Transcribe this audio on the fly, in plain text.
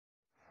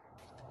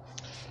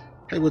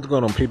Hey, what's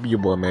going on, people? Your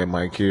boy, man,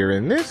 Mike here,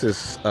 and this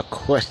is a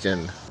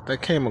question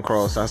that came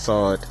across. I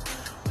saw it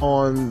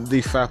on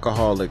the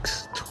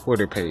Falcoholics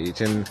Twitter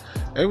page, and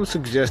they were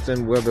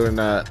suggesting whether or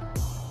not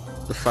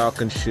the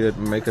Falcons should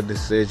make a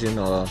decision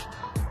or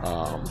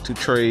to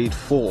trade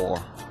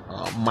for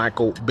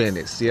Michael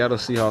Bennett, Seattle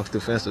Seahawks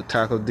defensive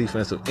tackle,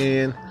 defensive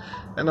end.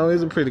 I know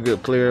he's a pretty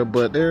good player,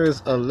 but there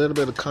is a little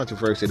bit of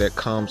controversy that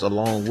comes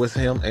along with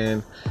him,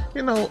 and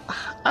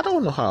I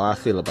don't know how I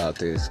feel about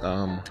this.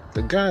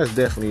 The guy is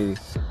definitely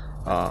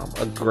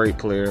a great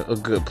player, a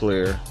good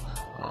player,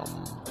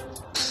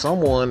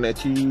 someone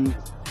that you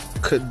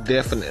could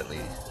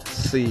definitely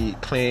see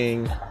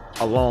playing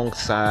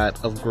alongside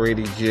of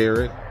Grady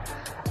Jarrett.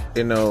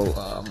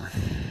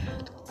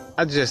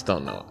 I just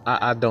don't know.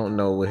 I don't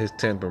know with his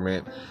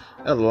temperament.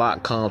 A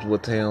lot comes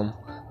with him.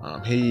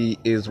 He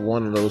is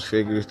one of those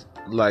figures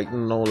like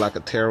a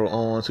Terrell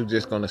Owens who's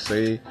just gonna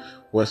say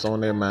what's on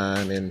their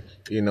mind, and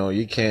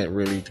you can't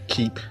really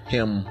keep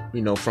him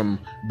from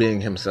being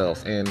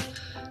himself. And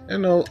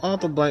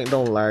Arthur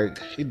Blank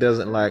he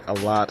doesn't like a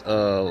lot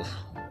of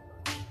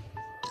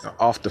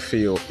off the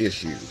field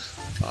issues.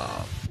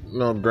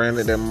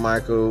 Granted that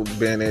Michael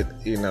Bennett,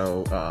 he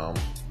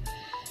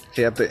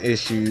had the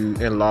issue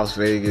in Las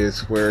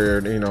Vegas where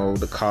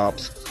the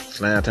cops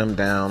slammed him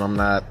down. I'm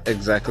not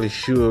exactly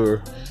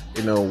sure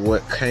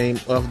what came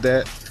of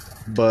that,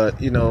 but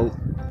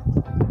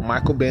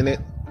Michael Bennett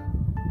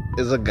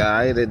is a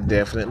guy that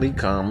definitely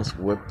comes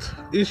with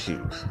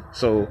issues.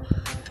 So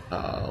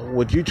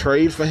would you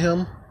trade for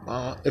him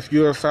if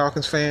you're a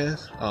Falcons fan?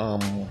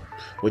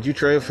 Would you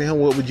trade for him?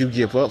 What would you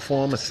give up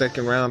for him? A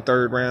second round,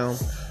 third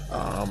round?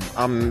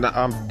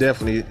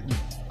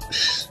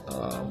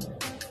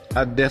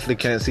 I definitely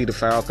can't see the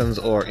Falcons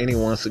or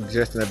anyone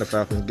suggesting that the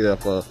Falcons get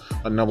up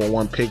a number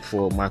one pick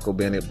for Michael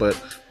Bennett. But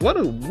what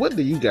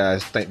do you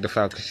guys think the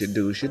Falcons should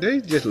do? Should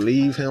they just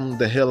leave him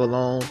the hell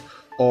alone,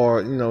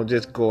 or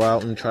just go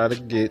out and try to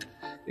get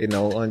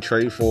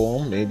untrade for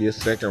him, maybe a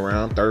second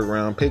round, third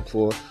round pick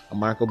for a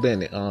Michael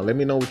Bennett? Let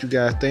me know what you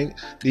guys think.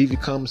 Leave your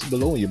comments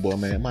below. Your boy,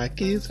 man,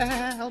 Mike is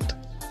out.